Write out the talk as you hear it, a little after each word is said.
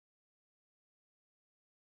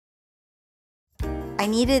I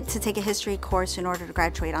needed to take a history course in order to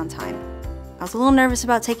graduate on time. I was a little nervous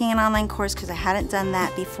about taking an online course because I hadn't done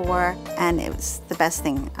that before, and it was the best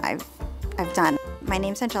thing I've done. My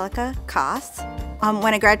name's Angelica Coss.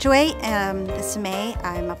 When I graduate this May,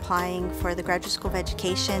 I'm applying for the Graduate School of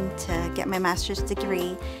Education to get my master's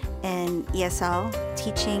degree in ESL.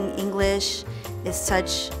 Teaching English is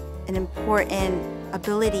such an important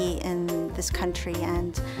ability in this country,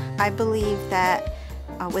 and I believe that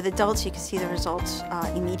with adults, you can see the results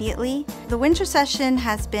immediately. The winter session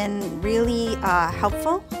has been really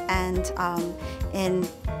helpful and in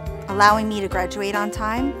allowing me to graduate on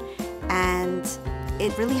time, and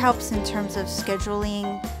it really helps in terms of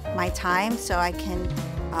scheduling my time so I can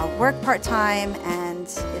work part-time, and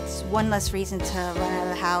it's one less reason to run out of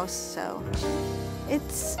the house, so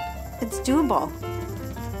it's doable.